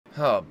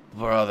Oh,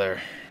 brother.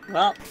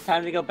 Well,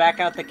 time to go back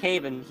out the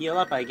cave and heal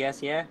up, I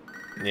guess, yeah?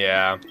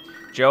 Yeah.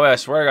 Joey, I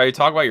swear to God, you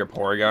talk about your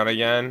Porygon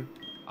again?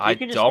 I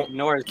can just don't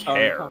ignore his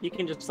care. phone. You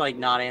can just, like,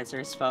 not answer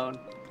his phone.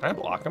 Can I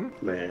block him?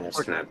 Man,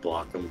 can I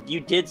block him? You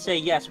did say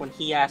yes when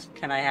he asked,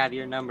 can I have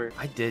your number?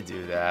 I did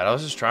do that. I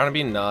was just trying to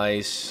be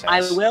nice.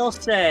 I will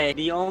say,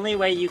 the only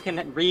way you can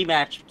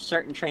rematch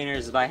certain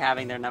trainers is by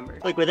having their number.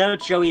 Like, without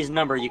Joey's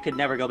number, you could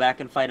never go back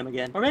and fight him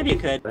again. Or maybe you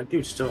could. That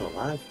dude's still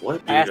alive?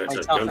 What? I ask Dude, that's a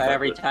myself that gunfight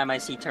every with- time I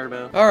see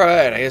Turbo.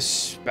 Alright, I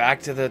guess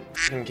back to the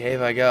fucking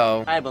cave I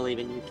go. I believe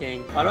in you,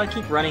 King. Why do I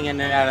keep running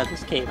in and out of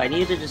this cave? I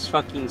need to just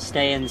fucking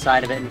stay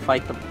inside of it and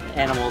fight the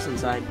animals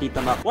inside. Beat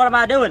them up. What am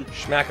I doing?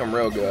 Smack him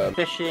real good.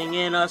 Fishing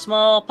in a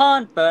small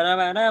pond.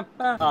 Oh,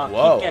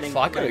 Whoa, keep getting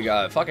fuck, I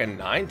got fucking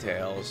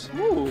Ninetales.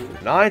 Ooh,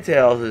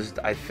 Ninetales is,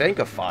 I think,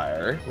 a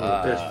fire.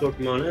 Best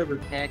Pokemon ever.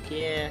 heck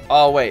yeah.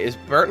 Oh, wait, is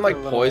Burnt like A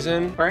little-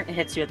 poison? Burnt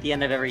hits you at the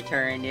end of every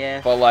turn, yeah.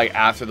 But like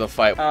after the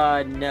fight?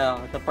 No.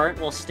 The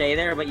burnt will stay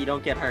there, but you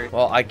don't get hurt.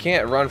 Well, I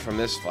can't run from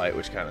this fight,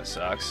 which kind of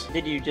sucks.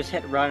 Did you just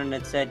hit run and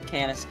it said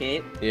can't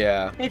escape?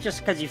 Yeah. It's just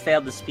because you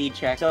failed the speed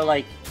check. So,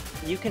 like,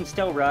 you can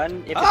still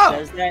run. If it Oh!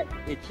 says that,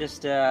 it's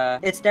just,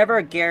 it's never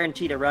a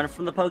guarantee to run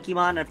from the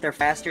Pokemon, and if they're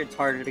faster, it's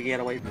harder to get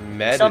away from.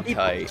 Some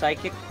people Meditite.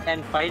 psychic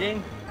and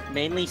fighting,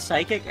 mainly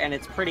psychic, and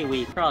it's pretty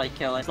weak. Probably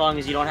kill it, as long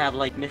as you don't have,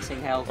 like,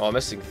 missing health. Well, I'm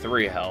missing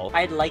 3 health.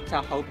 I'd like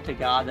to hope to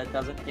God that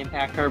doesn't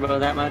impact Turbo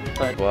that much,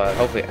 but... But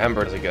hopefully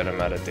Ember does a good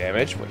amount of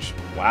damage, which,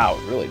 wow,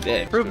 it really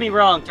did. Prove me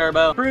wrong,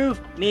 Turbo.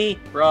 Prove me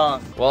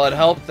wrong. Well, it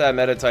helped that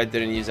Meditite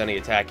didn't use any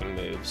attacking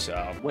moves,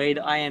 so... Wade,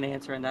 I ain't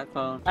answering that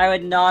phone. I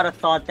would not have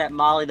thought that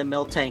Molly the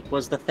Miltank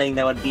was the thing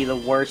that would be the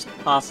worst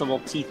possible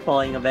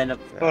teeth-pulling event of...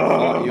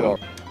 You are...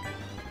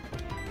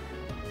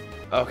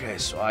 Okay,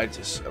 so I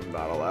just am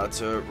not allowed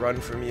to run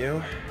from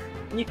you.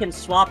 You can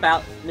swap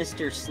out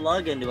Mr.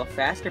 Slug into a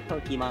faster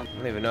Pokemon. I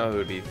don't even know who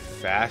would be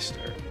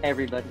faster.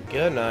 Everybody.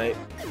 Good night.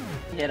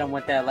 Hit him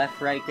with that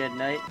left-right good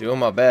night. Doing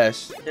my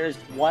best. There's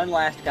one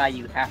last guy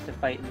you have to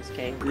fight in this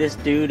cave. This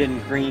dude in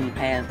green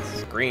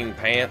pants. Green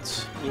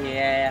pants.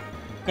 Yeah.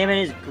 Him and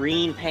his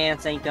green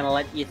pants ain't gonna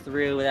let you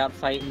through without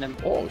fighting him.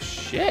 Oh,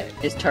 shit.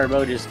 Is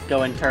Turbo just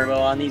going Turbo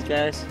on these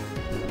guys?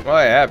 Oh,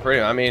 yeah,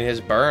 pretty. I mean,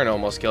 his burn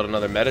almost killed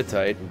another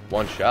Meditite in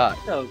one shot.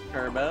 Go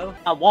Turbo.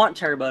 I want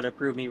Turbo to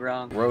prove me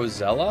wrong.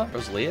 Rosella?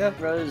 Rosalia?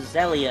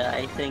 Roselia,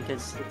 I think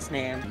is its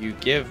name. You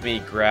give me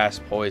grass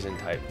poison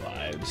type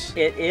vibes.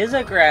 It is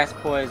a grass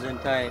poison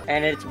type,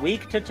 and it's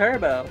weak to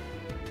Turbo.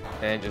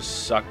 And it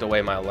just sucked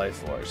away my life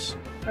force.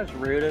 That's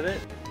rude of it.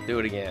 Do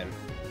it again.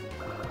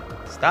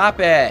 Stop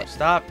it!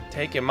 Stop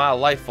taking my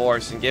life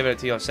force and giving it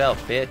to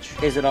yourself,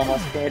 bitch. Is it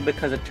almost dead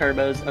because of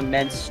Turbo's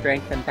immense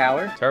strength and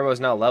power? Turbo's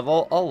now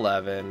level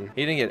 11.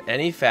 He didn't get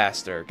any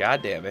faster.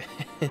 God damn it.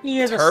 He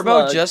is a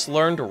Turbo slug. just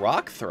learned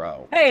Rock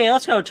Throw. Hey,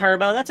 let's go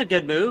Turbo. That's a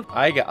good move.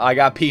 I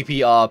got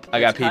PP up. I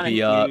got That's PP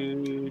kinda up.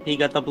 cute. He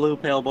got the blue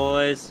pill,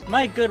 boys. Am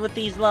I good with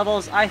these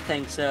levels? I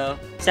think so.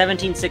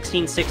 17,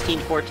 16, 16,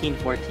 14,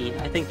 14.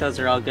 I think those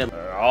are all good.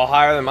 They're all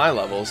higher than my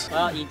levels.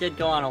 Well, you did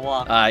go on a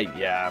walk.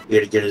 Yeah. He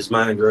had to get his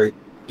mind right.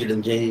 Get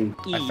in the game.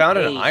 I found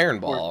an EA Iron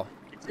Sport. Ball.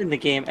 It's in the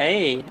game.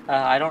 Hey,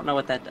 I don't know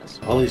what that does.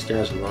 All these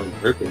guys are on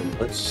Pokemon.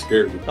 That's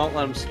scary. Don't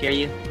let them scare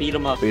you. Beat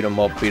them up. Beat him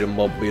up, beat him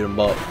up, beat him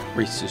up.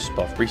 Reese's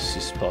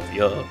Puff,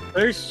 yeah.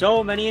 There's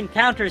so many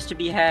encounters to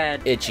be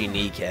had. Itchy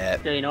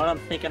kneecap. So you know what I'm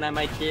thinking I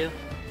might do?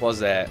 What's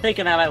that?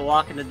 Thinking I might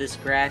walk into this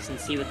grass and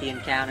see what the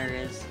encounter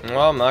is.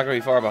 Well, I'm not gonna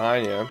be far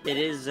behind you. It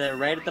is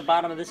right at the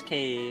bottom of this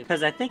cave.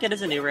 Because I think it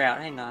is a new route.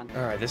 Hang on.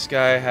 Alright, this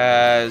guy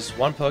has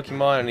one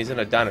Pokemon and he's in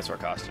a dinosaur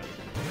costume.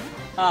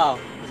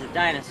 Oh, he's a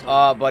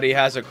dinosaur. But he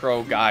has a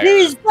crow guy.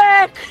 He's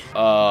back!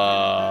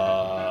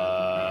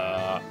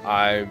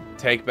 I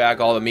take back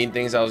all the mean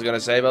things I was gonna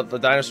say about the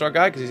dinosaur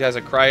guy because he has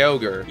a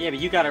Kyogre. Yeah, but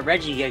you got a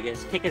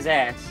Regigigas. Kick his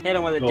ass. Hit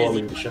him with a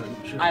dizzy.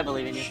 I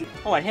believe in you.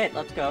 Oh, it hit.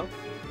 Let's go.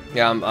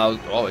 Yeah,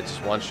 it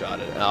just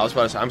one-shotted. I was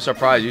about to say, I'm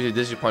surprised. Usually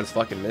Dizzy Punch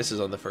fucking misses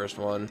on the first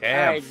one. Damn,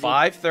 Alright,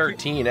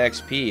 513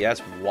 XP.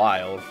 That's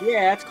wild.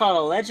 Yeah, that's called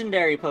a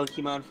legendary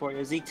Pokemon for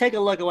you. Z, take a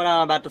look at what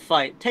I'm about to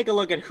fight. Take a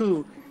look at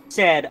who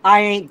said, I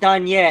ain't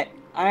done yet.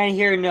 I ain't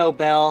hear no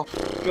bell.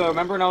 Yo,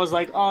 remember when I was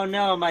like, oh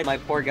no, my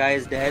poor guy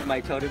is dead,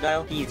 my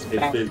Totodile? He's His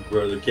back. big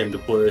brother came to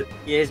play.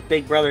 Yeah, his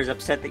big brother's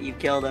upset that you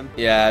killed him.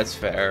 Yeah, it's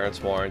fair.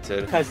 It's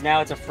warranted. Because now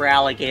it's a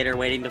Feraligatr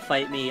waiting to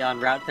fight me on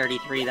Route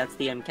 33. That's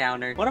the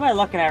encounter. What am I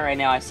looking at right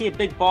now? I see a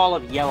big ball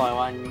of yellow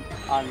on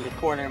the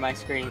corner of my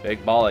screen.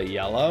 Big ball of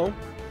yellow?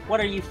 What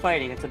are you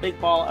fighting? It's a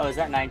big ball. Oh, is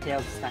that Ninetales?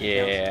 It's Ninetales.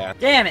 Yeah.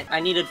 Damn it! I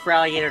needed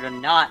Feraligatr to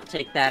not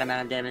take that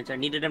amount of damage. I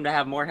needed him to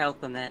have more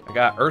health than that. I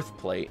got Earth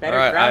Plate. Better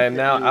Alright, grab I am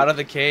the now dude. out of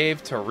the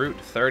cave to Route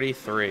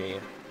 33.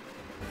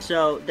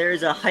 So,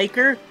 there's a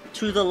hiker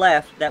to the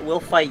left that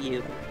will fight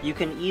you. You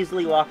can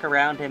easily walk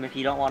around him if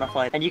you don't want to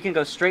fight. And you can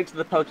go straight to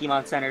the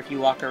Pokemon Center if you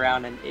walk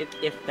around and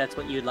if that's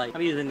what you'd like.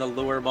 I'm using the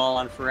lure ball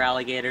on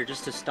Feraligatr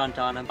just to stunt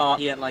on him. Oh,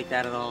 he didn't like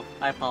that at all.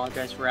 I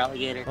apologize,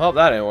 Feraligatr. Well,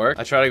 that didn't work.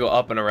 I tried to go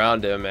up and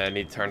around him and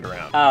he turned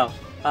around. Oh,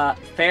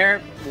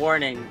 Fair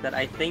warning that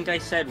I think I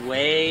said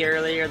way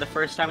earlier the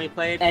first time we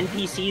played.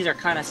 NPCs are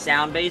kind of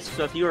sound-based,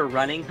 so if you are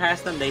running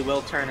past them, they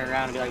will turn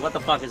around and be like, what the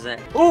fuck is that?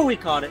 Ooh, we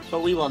caught it.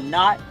 But we will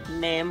not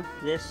name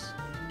this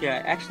guy.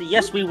 Actually,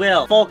 yes, we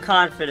will. Full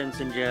confidence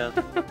in Joe.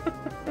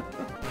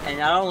 And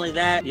not only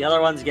that, the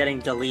other one's getting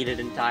deleted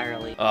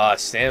entirely.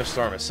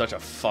 Sandstorm is such a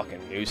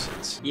fucking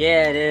nuisance.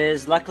 Yeah, it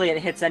is. Luckily,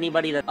 it hits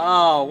anybody that...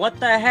 Oh, what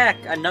the heck?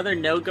 Another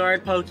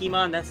no-guard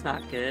Pokemon? That's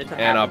not good.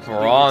 And a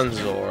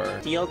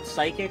Bronzor. Steel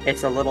Psychic?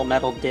 It's a little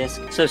metal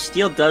disc. So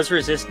Steel does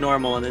resist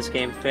normal in this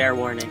game. Fair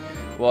warning.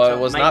 Well, So it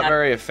was not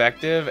very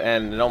effective,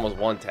 and it almost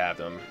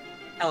one-tapped him.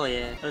 Hell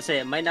yeah. Let's say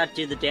it might not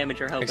do the damage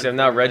you're hoping Except for,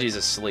 now but Reggie's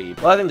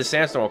asleep. Well, I think the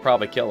Sandstorm will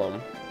probably kill him.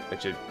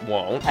 Which it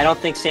won't. I don't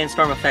think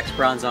Sandstorm affects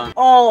Bronzong.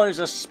 Oh, there's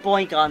a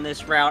Spoink on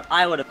this route.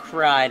 I would have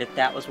cried if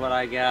that was what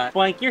I got.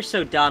 Spoink, you're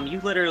so dumb. You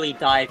literally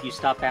die if you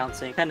stop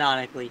bouncing.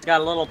 Canonically. It's got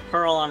a little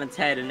pearl on its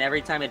head, and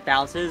every time it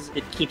bounces,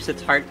 it keeps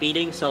its heart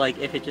beating. So, like,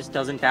 if it just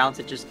doesn't bounce,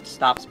 it just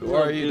stops.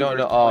 Or you don't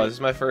know. Oh, this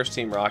is my first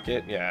Team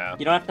Rocket? Yeah.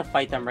 You don't have to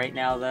fight them right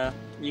now, though.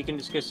 You can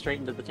just go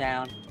straight into the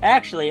town.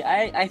 Actually,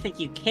 I think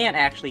you can't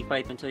actually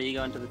fight them until you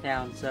go into the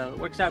town, so it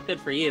works out good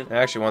for you.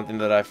 Actually, one thing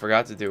that I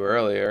forgot to do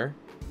earlier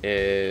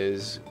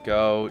is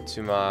go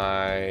to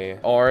my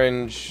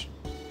orange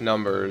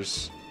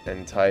numbers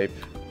and type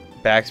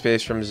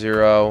backspace from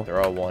 0,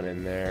 throw a 1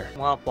 in there.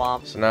 Womp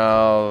womp. So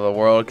now the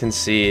world can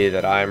see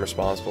that I am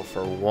responsible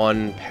for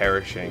 1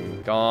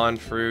 perishing. Gone,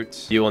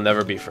 fruit. You will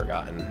never be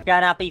forgotten.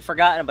 Shall not be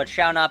forgotten, but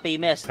shall not be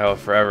missed. I will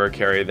forever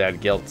carry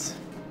that guilt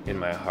in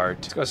my heart.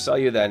 Let's go sell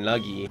you that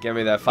nuggie. Give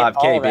me that Get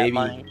all 5K, that baby.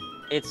 money.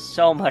 It's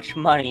so much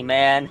money,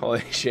 man.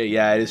 Holy shit,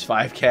 yeah, it is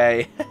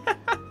 5K.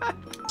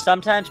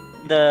 Sometimes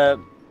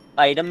the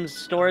items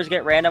stores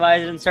get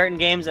randomized in certain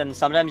games, and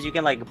sometimes you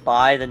can like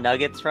buy the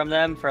nuggets from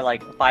them for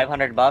like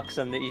 500 bucks,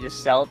 and then you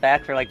just sell it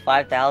back for like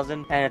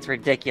 5,000, and it's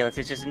ridiculous.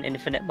 It's just an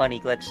infinite money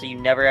glitch, so you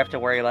never have to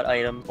worry about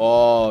items.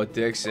 Oh,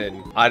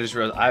 Dixon. I just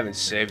realized I haven't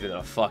saved in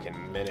a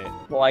fucking minute.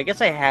 Well, I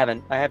guess I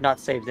haven't. I have not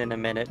saved in a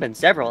minute. Been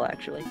several,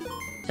 actually.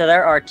 So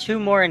there are 2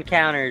 more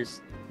encounters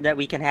that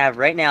we can have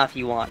right now if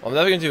you want. Well, I'm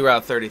never gonna do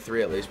Route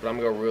 33 at least, but I'm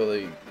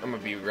gonna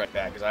be right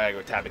back because I gotta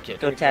go tap a kid.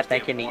 Go tap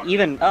that kidney.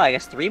 Even, oh, I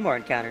guess 3 more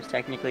encounters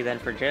technically then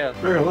for Joe.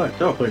 Very light.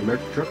 Don't play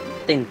American Truck.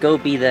 Then go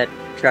be that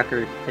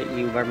trucker that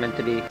you are meant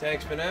to be.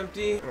 Tank's been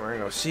empty. We're gonna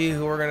go see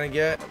who we're gonna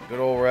get. Good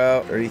old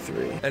Route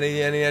 33.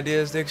 Any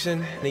ideas,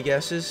 Dixon? Any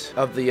guesses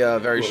of the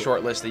very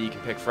short list that you can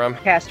pick from?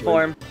 Cast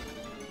form.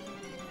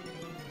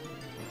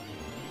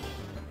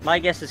 My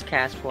guess is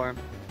cast form.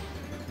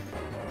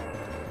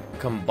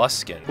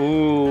 Combuskin.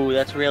 Ooh,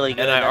 that's really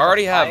good. And I That's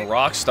already a have fire.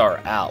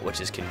 Rockstar out,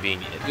 which is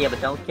convenient. Yeah, but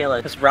don't kill it,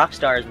 because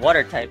Rockstar is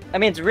water type. I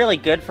mean, it's really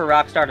good for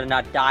Rockstar to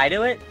not die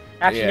to it.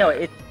 Actually, no,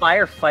 Yeah. it's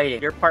fire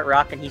fighting. You're part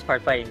rock and he's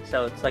part fighting,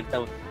 so it's like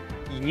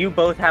you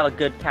both have a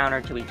good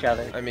counter to each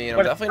other. I mean,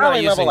 But I'm it's definitely not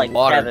probably using level, like,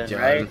 water 7,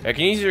 gun. right? I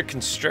can use your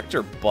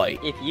Constrictor Bite.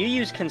 If you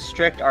use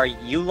Constrict, are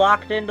you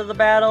locked into the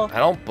battle? I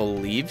don't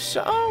believe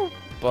so,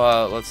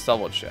 but let's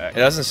double check. It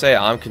doesn't say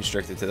I'm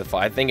constricted to the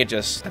fight. I think it's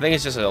just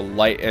a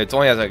light. It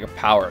only has like a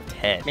power of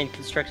 10. I mean,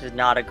 Constrict is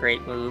not a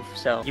great move,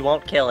 so you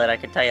won't kill it, I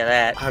can tell you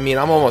that. I mean,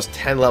 I'm almost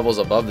 10 levels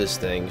above this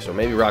thing, so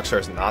maybe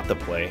Rockstar's not the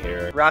play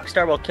here.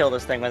 Rockstar will kill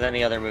this thing with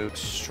any other move.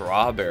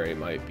 Strawberry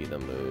might be the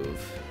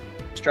move.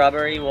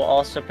 Strawberry will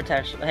also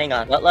potentially... Hang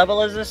on, what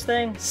level is this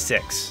thing?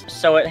 6.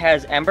 So it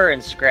has Ember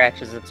and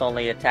Scratch as its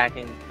only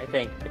attacking, I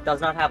think. It does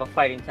not have a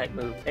fighting type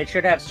move. It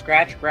should have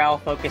Scratch, Growl,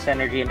 Focus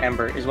Energy, and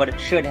Ember is what it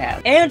should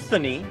have.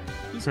 Anthony!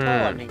 He's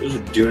calling me. There's a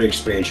Dune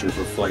expansion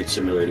for Flight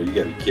Simulator. You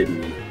gotta be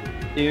kidding me.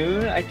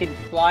 Dude, I can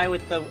fly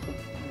with the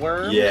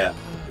worm? Yeah.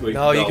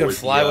 No, you can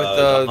fly with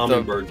the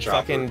hummingbird chopper.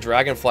 fucking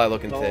dragonfly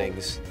looking Oh.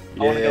 things.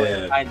 I want to go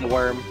Yeah. inside the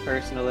worm,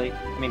 personally.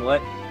 I mean,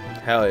 what?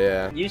 Hell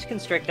yeah. Use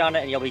Constrict on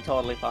it and you'll be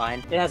totally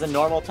fine. It has a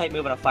normal type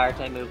move and a fire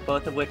type move,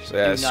 both of which So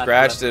yeah, do not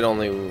Scratch have- did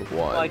only I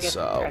one, guess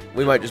so Scratch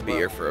we might just be well.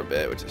 here for a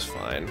bit, which is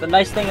fine. The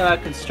nice thing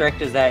about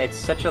Constrict is that it's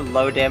such a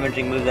low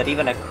damaging move that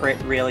even a crit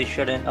really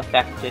shouldn't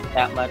affect it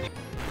that much.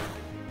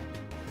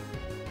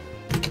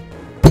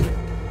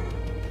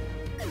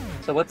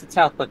 So what's its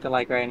health looking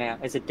like right now?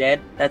 Is it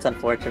dead? That's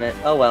unfortunate.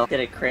 Oh well,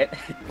 did it crit?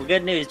 Well,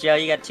 good news, Joe.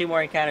 You got 2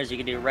 more encounters you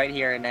can do right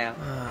here and now.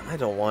 I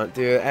don't want,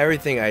 dude.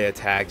 Everything I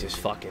attack just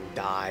fucking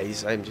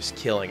dies. I'm just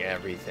killing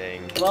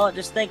everything. Well,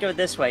 just think of it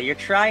this way. You're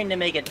trying to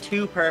make it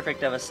too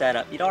perfect of a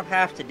setup. You don't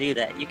have to do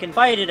that. You can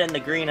fight it in the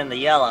green and the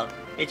yellow.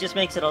 It just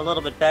makes it a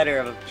little bit better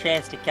of a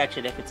chance to catch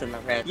it if it's in the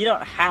red. You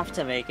don't have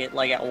to make it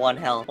like at 1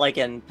 health. Like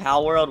in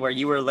Pal World where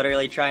you were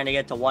literally trying to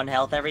get to 1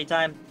 health every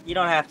time. You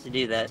don't have to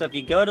do that. So if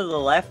you go to the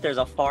left, there's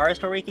a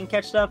forest where we can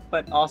catch stuff,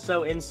 but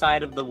also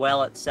inside of the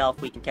well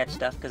itself we can catch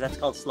stuff because that's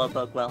called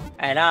Slowpoke Well.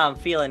 And I'm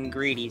feeling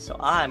greedy, so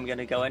I'm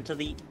gonna go into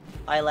the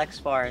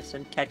Ilex Forest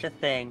and catch a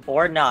thing.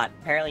 Or not.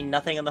 Apparently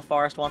nothing in the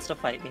forest wants to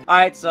fight me.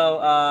 Alright, so,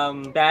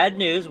 bad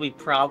news. We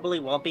probably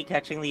won't be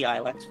catching the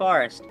Ilex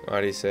Forest. Why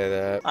do you say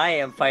that? I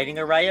am fighting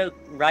a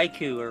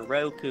Raikou or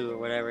Roku or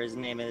whatever his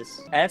name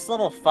is. And it's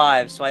level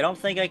 5, so I don't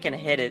think I can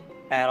hit it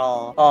at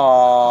all.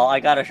 Oh,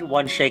 I got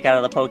one shake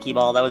out of the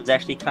Pokeball. That was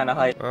actually kind of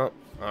hype. Well,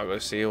 I'll go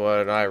see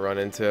what I run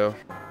into.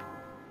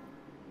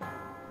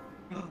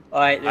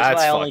 Alright, this is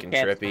That's my only fucking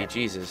chance. trippy.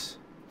 Jesus.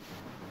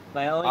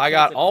 My only I chance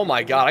got. of- Oh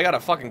my god! I got a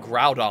fucking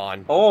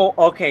Groudon. Oh,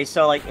 okay,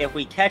 so like if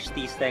we catch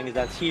these things,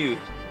 that's huge.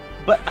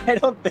 But I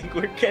don't think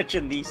we're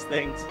catching these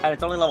things. And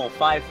it's only level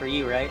 5 for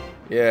you, right?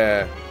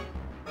 Yeah.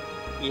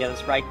 Yeah,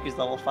 this Raiku's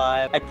level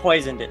 5. I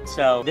poisoned it,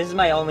 so this is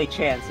my only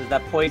chance, is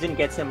that poison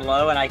gets him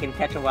low and I can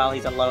catch him while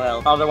he's at low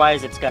health.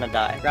 Otherwise, it's gonna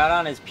die.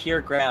 Groudon is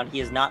pure ground. He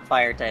is not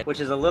fire type, which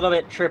is a little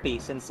bit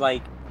trippy since,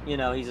 like, you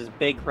know, he's this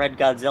big red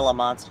Godzilla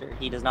monster.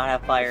 He does not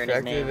have fire in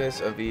his name. Effectiveness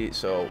of the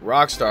so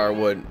Rockstar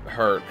would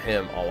hurt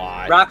him a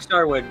lot.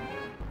 Rockstar would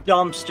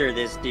dumpster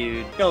this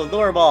dude. Go,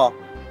 Lure Ball.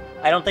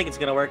 I don't think it's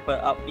gonna work,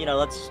 but, you know,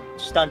 let's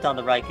stunt on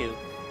the Raikou.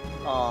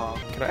 Aw.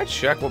 Can I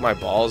check what my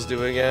balls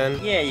do again?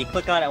 Yeah, you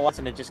click on it once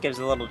and it just gives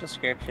a little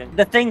description.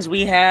 The things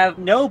we have,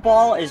 no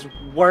ball is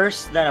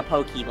worse than a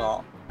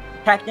Pokeball.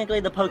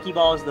 Technically, the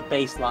Pokeball is the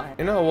baseline.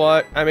 You know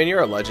what? I mean,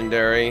 you're a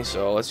legendary,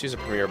 so let's use a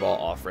Premier Ball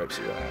off rip,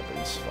 see what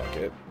happens. Fuck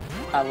it.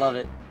 I love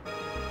it.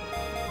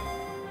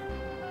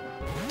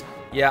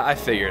 Yeah, I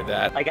figured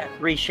that. I got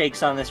 3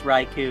 shakes on this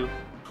Raikou.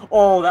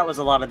 Oh, that was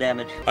a lot of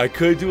damage. I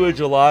could do a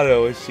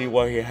gelato and see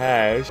what he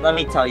has. Let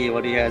me tell you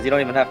what he has. You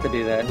don't even have to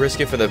do that. Risk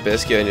it for the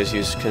biscuit and just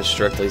use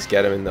Constrict, at least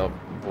get him in the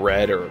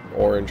red or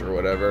orange or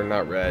whatever,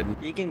 not red.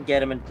 You can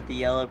get him into the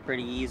yellow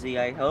pretty easy,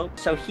 I hope.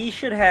 So he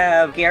should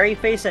have Scary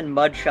Face and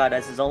Mud Shot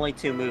as his only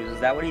 2 moves. Is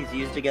that what he's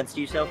used against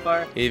you so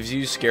far? He's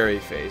used Scary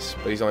Face,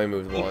 but he's only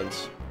moved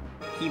once.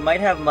 He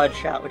might have Mud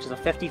Shot, which is a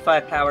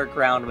 55 power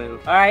ground move.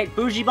 Alright,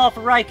 Bougie Ball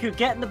for Raikou.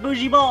 Get in the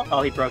Bougie Ball.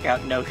 Oh, he broke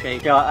out. No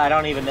shake. Yo, I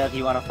don't even know if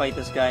you want to fight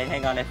this guy.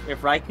 Hang on.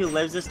 If Raikou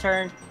lives this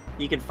turn,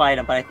 you can fight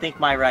him, but I think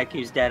my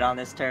Raikou's dead on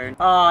this turn.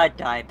 Oh, I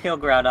died. Kill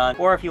Groudon.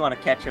 Or if you want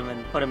to catch him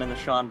and put him in the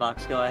Sean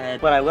box, go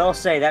ahead. But I will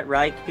say that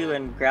Raikou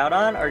and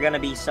Groudon are going to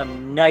be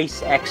some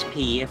nice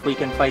XP if we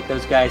can fight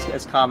those guys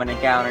as common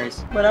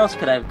encounters. What else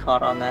could I have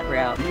caught on that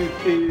route?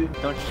 Don't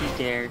you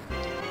dare.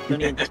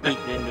 Don't even speak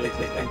it into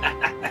existence.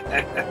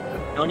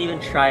 Don't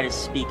even try to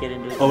speak it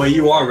into existence. Oh wait,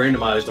 you are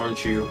randomized,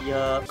 aren't you?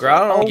 Yup.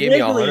 Groudon gave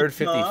me Wiggly,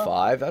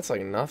 155? That's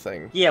like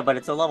nothing. Yeah, but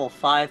it's a level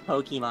 5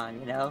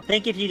 Pokemon, you know?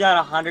 Think if you got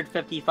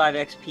 155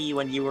 XP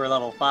when you were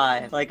level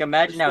 5. Like,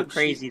 imagine how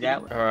crazy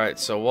that would. Alright,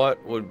 so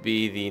what would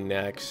be the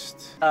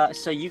next?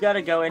 So you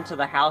gotta go into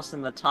the house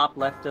in the top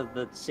left of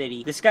the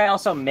city. This guy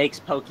also makes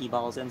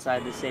Pokeballs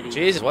inside the city.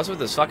 Jesus, what's with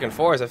this fucking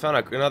forest? I found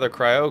another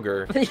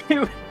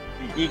Kyogre.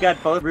 You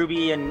got both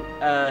Ruby and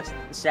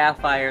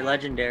Sapphire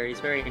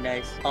legendaries. Very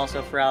nice.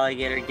 Also for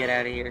Alligator, get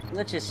out of here.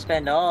 Let's just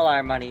spend all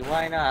our money.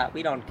 Why not?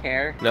 We don't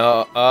care.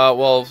 No,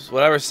 well,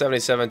 whatever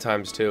 77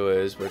 times 2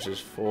 is, which is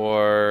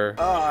 4...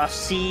 Oh,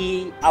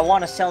 see, I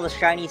want to sell the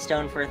shiny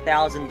stone for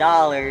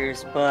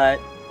 $1,000, but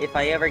if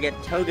I ever get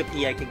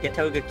Togepi, I could get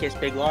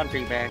Togekiss Big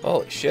Laundry back.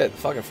 Holy shit, the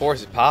fucking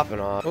forest is popping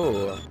off.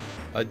 Ooh.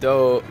 A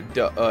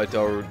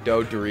Dodurio?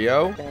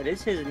 That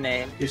is his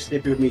name. You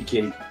snippy with me,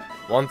 kitty.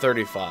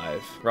 135.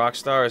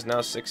 Rockstar is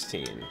now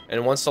 16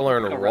 and wants to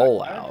learn a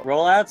rollout.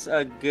 Rollout's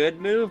a good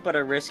move, but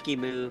a risky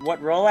move.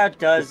 What rollout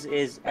does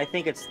is, I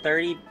think it's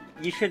 30.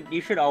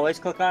 You should always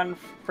click on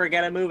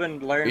forget a move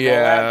and learn rollout.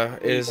 Yeah,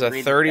 it is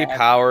a 30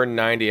 power,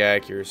 90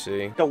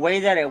 accuracy. The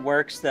way that it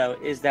works though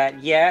is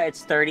that yeah,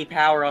 it's 30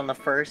 power on the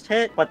first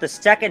hit, but the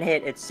second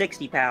hit it's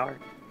 60 power,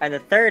 and the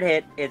third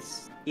hit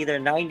it's either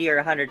 90 or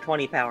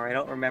 120 power, I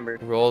don't remember.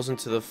 Rolls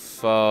into the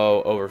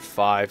foe over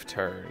 5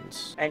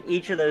 turns. And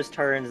each of those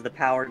turns, the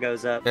power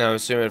goes up. And I'm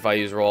assuming if I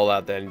use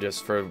rollout, then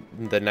just for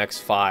the next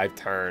 5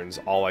 turns,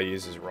 all I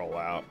use is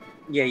rollout.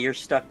 Yeah, you're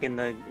stuck in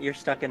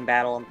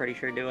battle, I'm pretty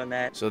sure, doing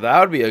that. So that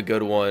would be a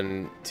good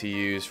one to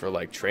use for,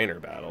 like,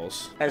 trainer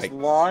battles. As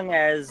long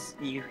as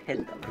you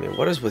hit them. I mean,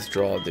 what does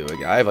withdrawal do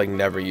again? I've, like,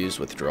 never used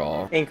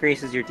withdrawal.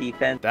 Increases your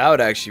defense. That would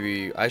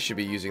actually be... I should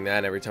be using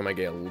that every time I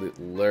get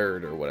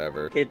lured or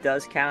whatever. It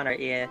does counter,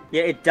 yeah.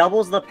 Yeah, it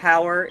doubles the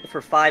power for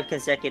 5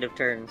 consecutive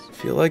turns. I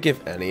feel like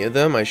if any of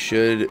them, I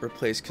should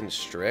replace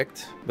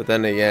Constrict. But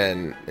then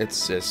again,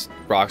 it's just...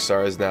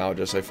 Rockstar is now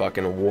just a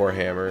fucking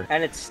Warhammer.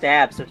 And it's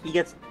stab, so he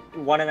gets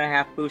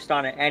 1.5 boost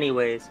on it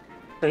anyways.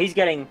 So he's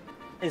getting,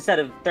 instead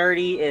of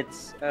 30,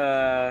 it's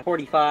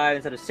 45.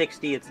 Instead of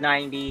 60, it's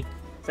 90.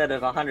 Instead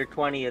of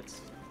 120,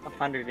 it's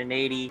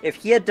 180. If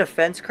he had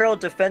Defense Curl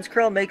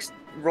makes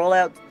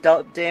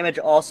rollout damage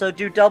also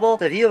do double.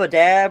 So if you have a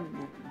dab,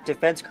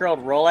 Defense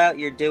Curled rollout,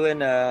 you're doing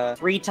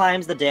 3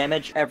 times the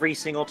damage every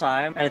single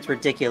time, and it's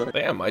ridiculous.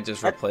 Damn, I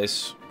just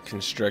replace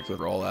Constrict with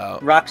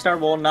rollout. Rockstar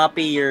will not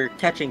be your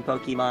catching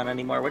Pokemon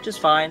anymore, which is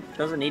fine.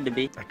 Doesn't need to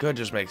be. I could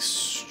just make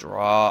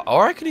Straw,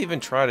 or I could even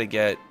try to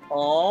get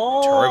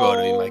Oh. Turbo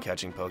to be my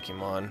catching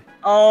Pokemon.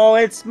 Oh,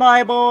 it's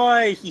my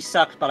boy! He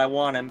sucks, but I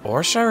want him.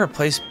 Or should I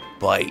replace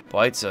Bite?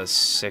 Bite's a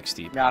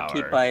 60 power. Nah,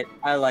 keep Bite.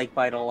 I like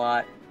Bite a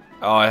lot.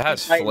 Oh, it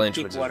has Fight and flinch,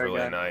 keep which is water really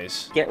gun.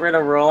 nice. Get rid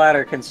of rollout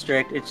or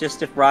constrict. It's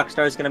just if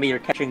Rockstar is going to be your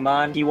catching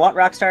mon. If you want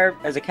Rockstar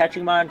as a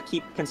catching mon,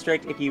 keep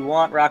constrict. If you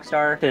want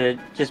Rockstar to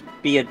just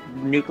be a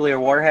nuclear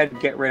warhead,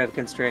 get rid of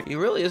constrict. He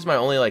really is my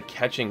only like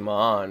catching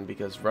mon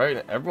because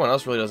everyone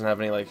else really doesn't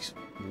have any like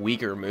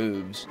weaker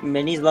moves.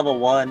 Mini's level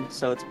 1,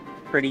 so it's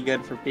pretty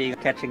good for being a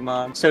catching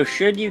mon. So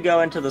should you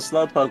go into the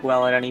Slowpoke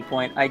well at any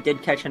point, I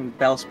did catch a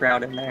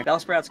Bellsprout in there.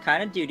 Bellsprout's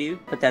kind of doo-doo,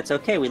 but that's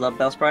okay. We love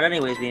Bellsprout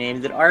anyways. We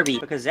named it Arby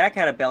because Zach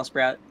had a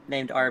Bellsprout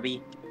named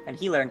Arby, and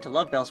he learned to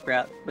love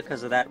Bellsprout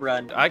because of that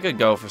run. I could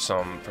go for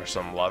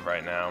some love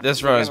right now.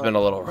 This run has been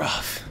a little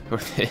rough.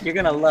 You're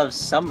gonna love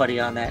somebody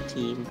on that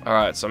team. All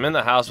right, so I'm in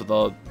the house with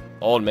the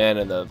old man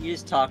and the... You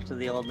just talk to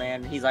the old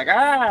man. He's like,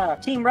 ah,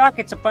 Team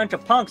Rocket's a bunch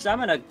of punks. I'm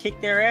gonna kick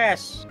their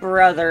ass.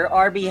 Brother,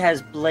 Arby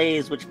has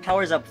Blaze, which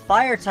powers up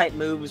fire-type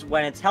moves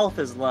when its health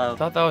is low. I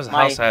thought that was the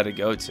house I had to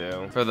go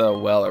to for the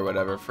well or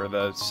whatever for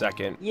the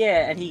second.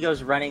 Yeah, and he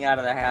goes running out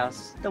of the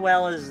house. The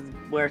well is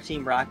where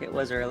Team Rocket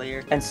was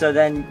earlier. And so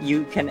then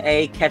you can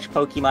A, catch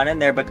Pokemon in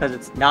there because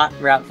it's not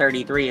Route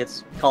 33.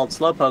 It's called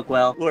Slowpoke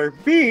Well. Or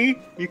B,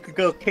 you could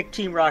go kick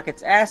Team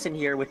Rocket's ass in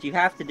here, which you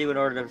have to do in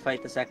order to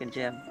fight the second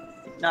gym.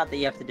 Not that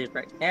you have to do it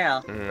right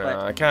now. No, but...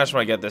 I kind of just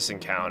want to get this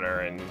encounter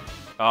and...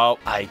 Oh,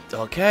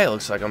 okay,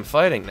 looks like I'm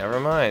fighting. Never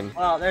mind.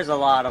 Well, there's a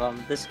lot of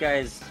them. This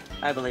guy's...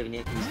 I believe in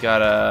you. He's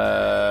got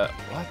a...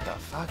 What the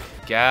fuck?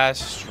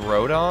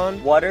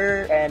 Gastrodon?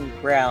 Water and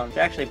ground. It's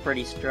actually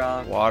pretty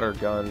strong. Water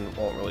gun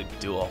won't really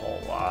do a whole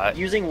lot.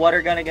 Using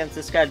water gun against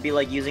this guy would be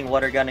like using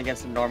water gun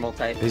against a normal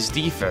type. His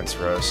defense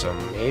rose, so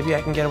maybe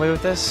I can get away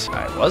with this?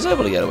 I was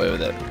able to get away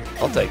with it.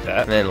 I'll take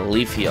that. And then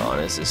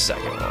Leafeon is his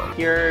second one.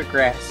 Pure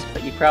grass,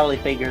 but you probably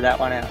figured that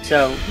one out.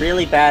 So,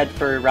 really bad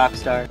for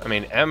Rockstar. I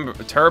mean,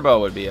 Turbo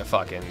would be a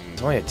fucking...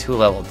 It's only a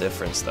 2-level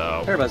difference,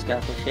 though. Turbo's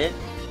got the shit.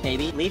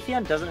 Maybe.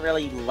 Leafeon doesn't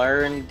really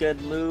learn good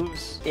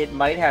moves. It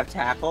might have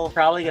tackle.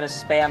 Probably gonna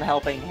spam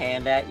helping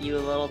hand at you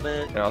a little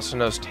bit. It also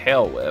knows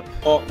Tail Whip.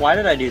 Well, why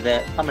did I do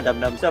that? I'm a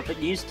dum-dum. So if it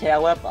used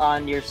Tail Whip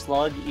on your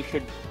slug, you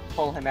should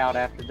pull him out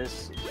after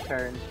this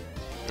turn.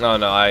 No,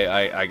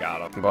 I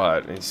got him.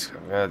 But he's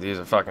gonna have to use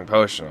a fucking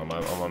potion on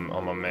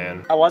my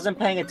man. I wasn't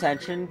paying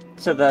attention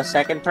to the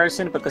second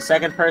person, but the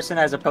second person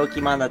has a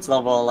Pokemon that's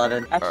level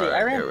 11. Actually, Right,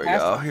 I ran here we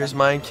past go. Here's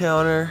my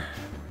encounter.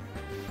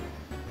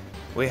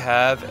 We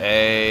have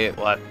a...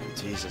 What?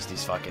 Jesus,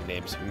 these fucking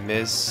names.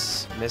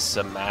 Miss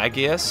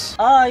Samagius?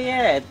 Oh,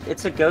 yeah.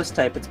 It's a ghost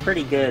type. It's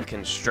pretty good.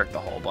 Constrict a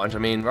whole bunch. I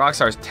mean,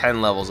 Rockstar's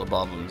 10 levels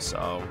above him,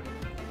 so...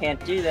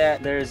 Can't do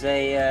that. There's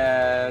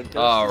a, ghost.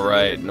 Oh,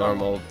 right.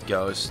 Normal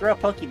ghost. Throw a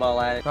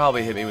Pokeball at it.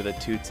 Probably hit me with a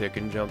 2-tick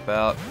and jump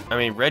out. I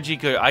mean, Reggie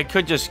could... I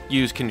could just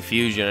use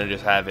Confusion and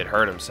just have it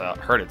hurt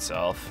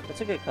itself. That's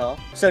a good call.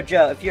 So,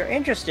 Joe, if you're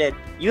interested,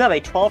 you have a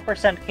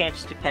 12%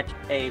 chance to catch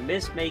a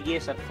Miss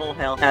Magius at full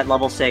health at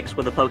level 6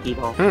 with a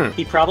Pokeball.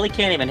 He probably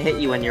can't even hit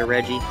you when you're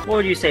Reggie. What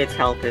would you say its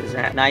health is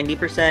at? 90%?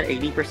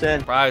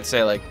 80%? I would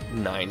say, like,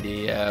 90.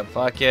 Yeah,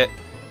 fuck it.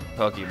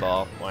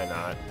 Pokeball. Why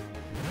not?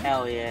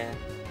 Hell yeah.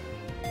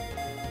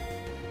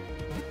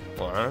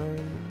 Oh,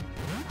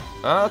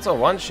 that's a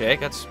one shake.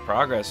 That's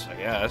progress, I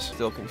guess.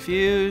 Still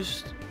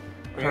confused.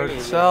 Hurt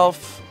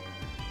itself.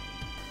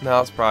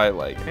 Now it's probably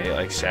like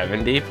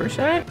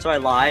 70%. So I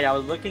lied. I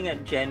was looking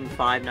at Gen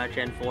 5, not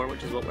Gen 4,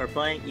 which is what we're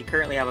playing. You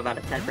currently have about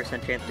a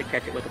 10% chance to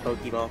catch it with a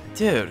Pokeball.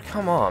 Dude,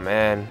 come on,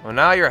 man. Well,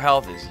 now your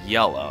health is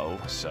yellow,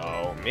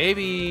 so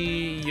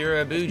maybe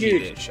you're a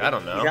bougie bitch. I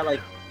don't know.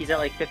 He's at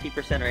like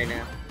 50% right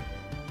now.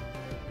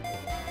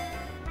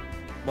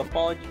 What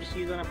ball did you just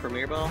use on a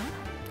Premier Ball?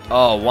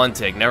 Oh, one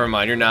tick. Never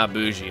mind. You're not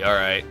bougie. All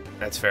right.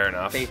 That's fair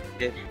enough.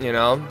 You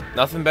know,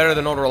 nothing better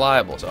than old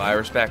reliable, so I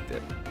respect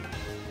it.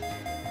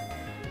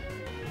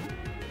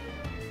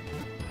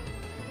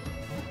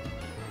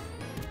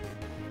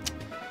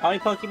 How many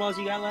Pokeballs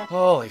you got left?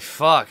 Holy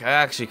fuck. I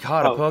actually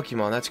caught a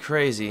Pokemon. That's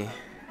crazy.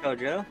 Oh,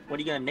 Joe? What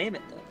are you going to name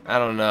it, though? I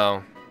don't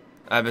know.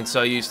 I've been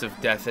so used to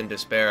death and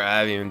despair, I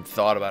haven't even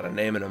thought about a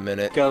name in a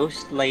minute.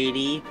 Ghost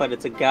Lady, but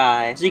it's a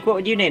guy. Zeke, what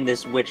would you name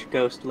this witch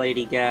ghost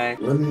lady guy?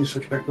 Let me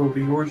switch back over to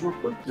yours real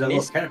quick. Is that a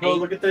little caterpillar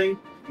looking thing?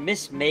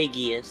 Miss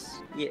Magius.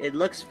 Yeah, it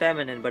looks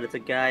feminine, but it's a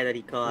guy that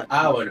he caught.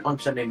 I would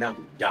 100% name that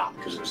Doc,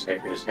 because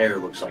his hair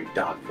looks like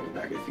Doc from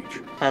Back to the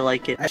Future. I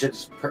like it. Actually,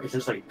 it's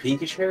just like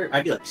pinkish hair.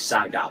 I'd be like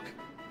Psyduck,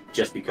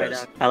 just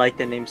because. I like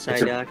the name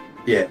Psyduck.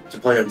 Yeah, it's a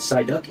play on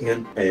Psyduck,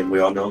 and we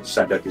all know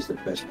Psyduck is the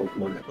best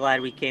Pokemon ever.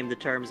 Glad we came to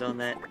terms on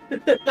that.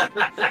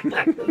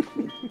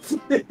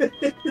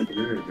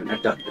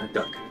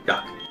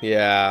 Duck.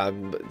 Yeah,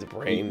 the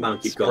brain no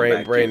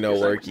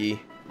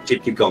worky.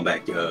 Keep going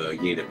back. You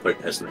need to put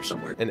an S in there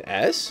somewhere. An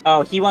S?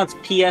 Oh, he wants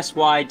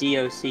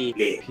PSYDOC.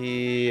 Yeah.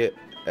 P-S-D...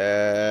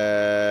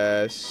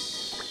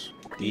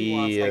 He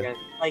wants like a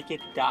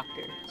psychic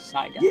doctor.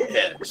 Psyduck.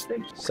 Yeah.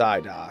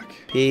 Psydoc.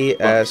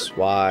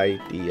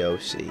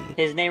 P-S-Y-D-O-C.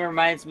 His name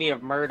reminds me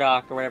of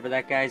Murdoch or whatever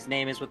that guy's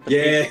name is with the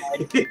Yeah.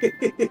 big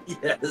head.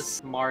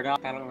 Yes. Murdoch.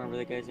 I don't remember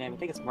the guy's name. I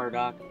think it's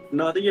Murdoch.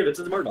 No, I think it's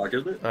Murdoch,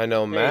 isn't it? I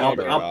know Matt I'll-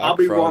 Murdock I'll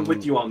be wrong from-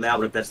 with you on that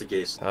one if that's the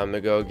case. Time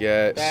to go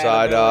get Bad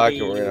Psydoc, and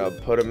ability. we're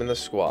gonna put him in the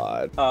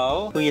squad.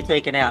 Oh, who you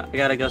taking out? I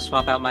gotta go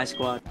swap out my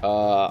squad.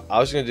 I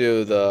was gonna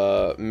do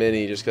the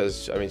mini just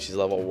because, I mean, she's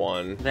level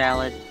 1.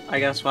 Valid. I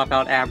gotta swap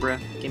out Abra.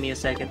 Give me a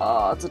second.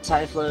 Oh, it's a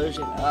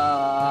Typhlosion.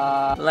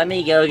 Let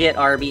me go get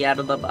Arby out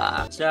of the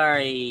box.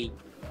 Sorry,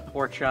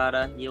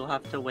 Horchata. You'll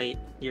have to wait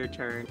your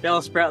turn.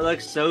 Bellsprout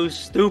looks so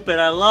stupid.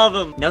 I love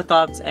him. No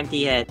thoughts,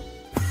 empty head.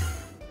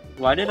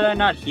 Why did I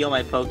not heal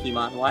my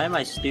Pokemon? Why am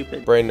I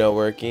stupid? Brain not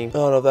working.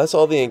 Oh no, that's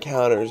all the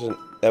encounters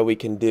that we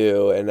can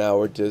do, and now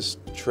we're just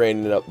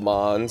training up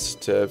Mons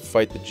to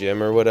fight the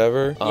gym or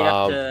whatever. You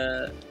have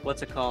to,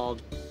 what's it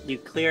called? You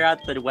clear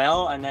out the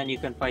well, and then you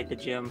can fight the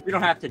gym. We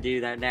don't have to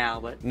do that now,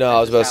 but... No, I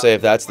was about to say,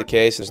 if that's the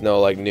case, there's no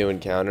like new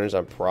encounters,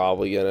 I'm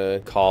probably gonna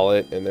call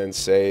it and then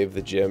save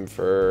the gym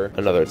for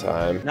another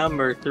time.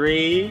 Number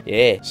 3.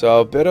 Yeah.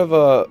 So a bit of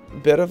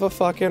a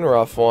fucking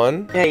rough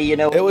one. Hey, you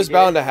know what It was we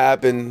bound did? to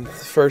happen.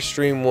 First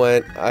stream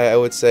went, I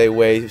would say,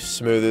 way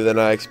smoother than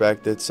I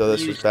expected, so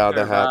this You was bound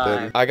to happen.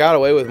 survived. I got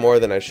away with more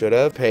than I should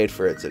have. Paid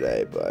for it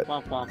today, but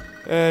Womp womp.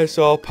 it's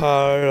all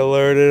part of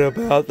learning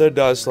about the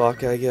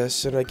nuzlocke, I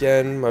guess. And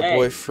again, my Hey.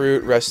 boy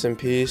Fruit, rest in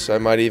peace. I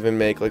might even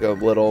make like a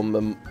little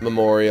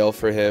memorial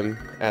for him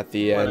at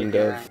the What a end guy.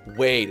 of...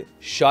 Wade,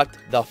 shut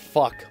the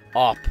fuck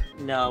up.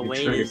 No, I'm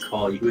Wade trying is... to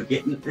call you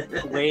again.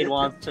 Wade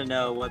wants to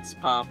know what's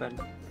poppin'.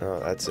 Oh,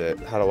 that's it.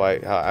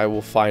 I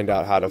will find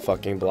out how to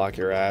fucking block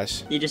your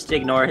ass. You just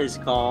ignore his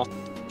call.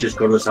 Just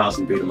go to his house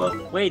and beat him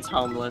up. Wade's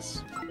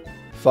homeless.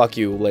 Fuck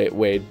you,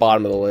 Wade.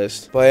 Bottom of the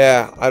list. But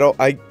yeah,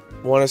 I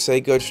want to say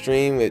good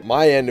stream.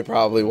 My end, it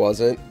probably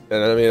wasn't.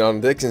 And I mean,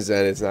 on Dixon's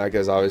end, it's not,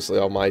 because obviously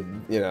all my,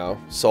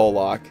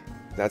 soullocke.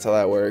 That's how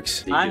that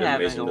works. He I'm did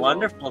having amazing a as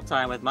wonderful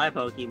time with my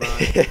Pokemon.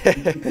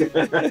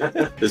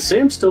 well. Is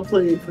Sam still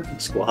playing fucking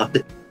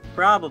squad?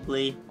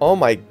 Probably. Oh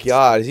my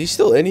god, is he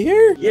still in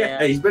here?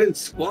 Yeah, he's been in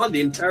squad the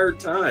entire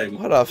time.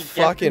 What a He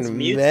fucking deafens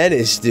mute.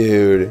 menace,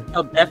 dude.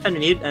 He'll deafen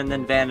mute and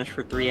then vanish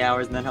for 3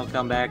 hours, and then he'll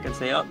come back and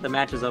say, oh, the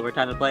match is over,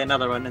 time to play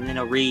another one, and then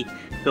he'll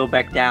go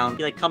back down.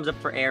 He comes up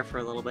for air for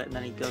a little bit, and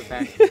then he goes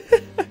back.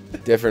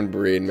 Different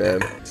breed,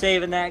 man.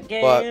 Saving that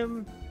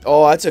game.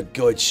 Oh, that's a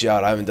good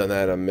shot. I haven't done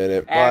that in a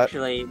minute. But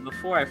Actually,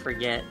 before I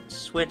forget,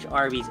 switch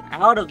Arby's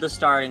out of the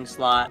starting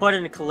slot, put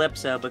in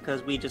Calypso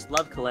because we just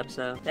love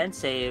Calypso, then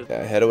save.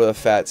 yeah, hit it with a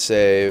fat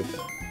save.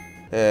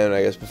 And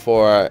I guess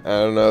before, I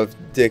don't know if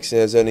Dixon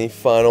has any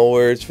final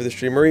words for the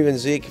stream, or even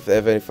Zeke, if they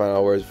have any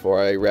final words before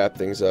I wrap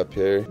things up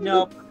here.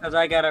 Nope, because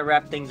I gotta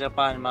wrap things up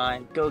on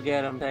mine. Go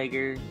get him,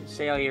 Tiger.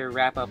 Say all your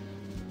wrap up.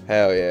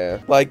 Hell yeah.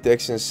 Like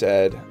Dixon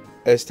said,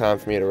 it's time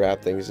for me to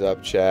wrap things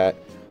up, chat.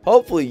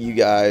 Hopefully you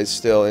guys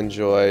still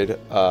enjoyed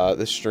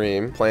the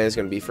stream. Plan is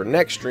going to be for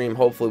next stream.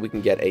 Hopefully we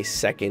can get a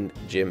second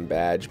gym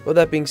badge. With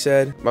that being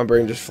said, my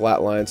brain just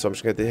flatlined, so I'm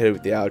just going to hit it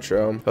with the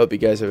outro. Hope you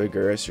guys have a good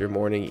rest of your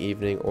morning,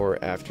 evening, or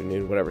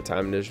afternoon, whatever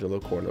time it is in the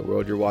little corner of the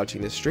world you're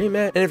watching this stream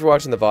at. And if you're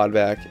watching the VOD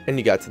back and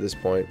you got to this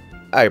point,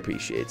 I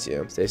appreciate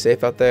you. Stay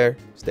safe out there,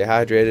 stay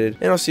hydrated,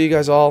 and I'll see you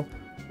guys all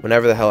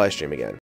whenever the hell I stream again.